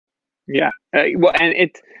Yeah. Well,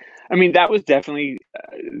 and I mean, that was definitely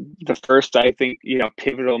the first, I think,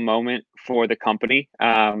 pivotal moment for the company.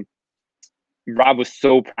 Rob was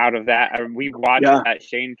so proud of that. We watched Yeah. that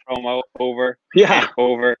Shane promo over and Yeah.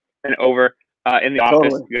 over and over in the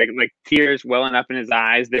office, Totally. like tears welling up in his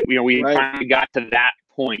eyes. That we Right. finally got to that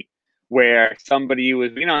point where somebody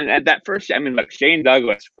was, at that first. I mean, look, Shane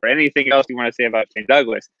Douglas. For anything else you want to say about Shane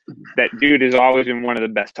Douglas, that dude has always been one of the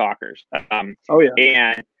best talkers. Oh yeah.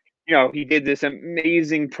 And he did this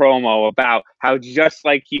amazing promo about how just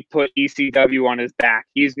like he put ECW on his back,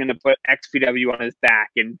 he's going to put XPW on his back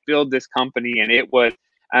and build this company. And it was,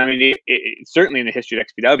 I mean, certainly in the history of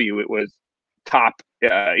XPW, it was top,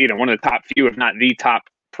 one of the top few, if not the top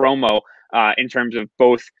promo in terms of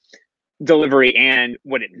both delivery and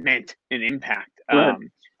what it meant and impact. Right.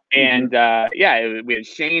 And we had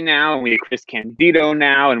Shane now, and we had Chris Candido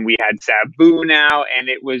now, and we had Sabu now, and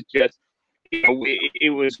it was just,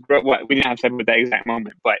 it was what we didn't have Sabu at that exact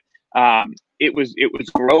moment, but it was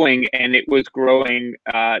growing, and it was growing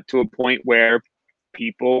to a point where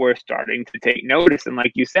people were starting to take notice. And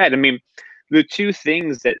like you said, I mean, the two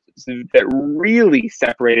things that really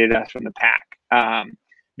separated us from the pack,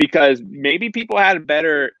 because maybe people had a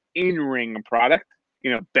better in-ring product,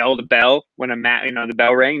 bell to bell when the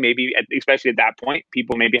bell rang, maybe especially at that point,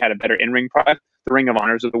 people maybe had a better in-ring product, the Ring of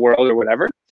Honors of the world or whatever.